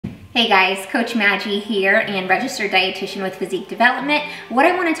Hey guys, Coach Maji here and registered dietitian with Physique Development. What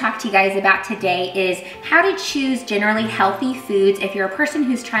I want to talk to you guys about today is how to choose generally healthy foods if you're a person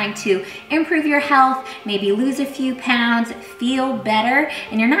who's trying to improve your health, maybe lose a few pounds, feel better,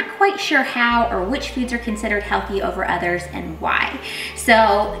 and you're not quite sure how or which foods are considered healthy over others and why.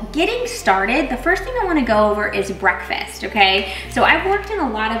 So getting started, the first thing I want to go over is breakfast, okay? So I've worked in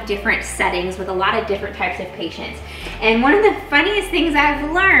a lot of different settings with a lot of different types of patients. And one of the funniest things I've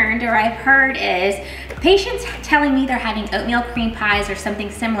learned or I've heard is patients telling me they're having oatmeal cream pies or something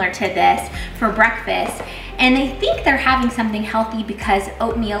similar to this for breakfast, and they think they're having something healthy because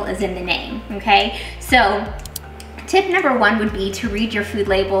oatmeal is in the name, okay? So tip number one would be to read your food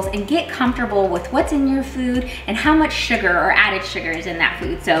labels and get comfortable with what's in your food and how much sugar or added sugar is in that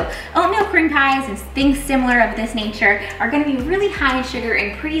food. So oatmeal cream pies and things similar of this nature are gonna be really high in sugar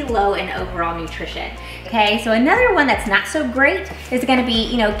and pretty low in overall nutrition. Okay, so another one that's not so great is gonna be,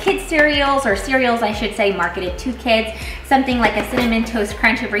 kids cereals, or cereals I should say marketed to kids. Something like a Cinnamon Toast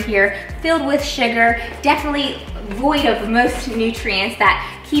Crunch over here, filled with sugar, definitely void of most nutrients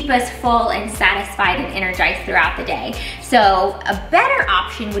that keep us full and satisfied and energized throughout the day. So a better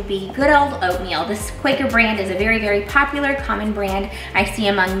option would be good old oatmeal. This Quaker brand is a very, very popular, common brand I see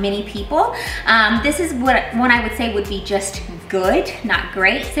among many people. This is one I would say would be just good, not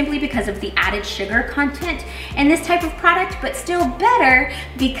great, simply because of the added sugar content in this type of product, but still better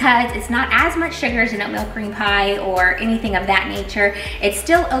because it's not as much sugar as an oatmeal cream pie or anything of that nature. It's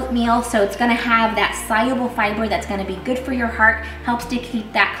still oatmeal, so it's gonna have that soluble fiber that's gonna be good for your heart, helps to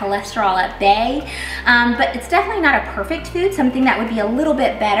keep that cholesterol at bay, but it's definitely not a perfect food. Something that would be a little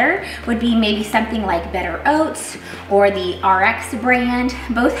bit better would be maybe something like Better Oats or the RX brand.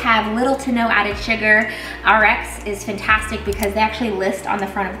 Both have little to no added sugar. RX is fantastic because they actually list on the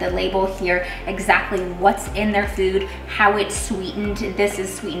front of the label here exactly what's in their food, how it's sweetened. This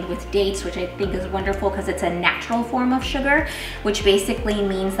is sweetened with dates, which I think is wonderful because it's a natural form of sugar, which basically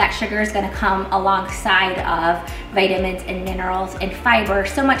means that sugar is going to come alongside of vitamins and minerals and fiber,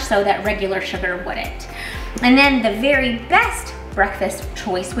 so much so that regular sugar wouldn't. And then the very best breakfast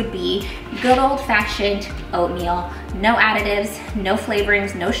choice would be good old-fashioned oatmeal. No additives, no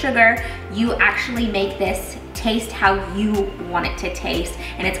flavorings, no sugar. You actually make this taste how you want it to taste,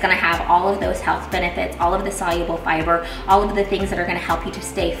 and it's gonna have all of those health benefits, all of the soluble fiber, all of the things that are gonna help you to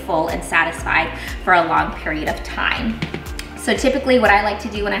stay full and satisfied for a long period of time. So typically what I like to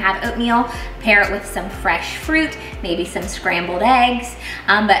do when I have oatmeal, pair it with some fresh fruit, maybe some scrambled eggs,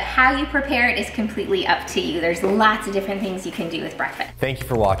 but how you prepare it is completely up to you. There's lots of different things you can do with breakfast. Thank you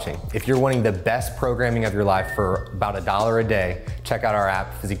for watching. If you're wanting the best programming of your life for about $1 a day, check out our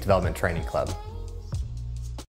app, Physique Development Training Club.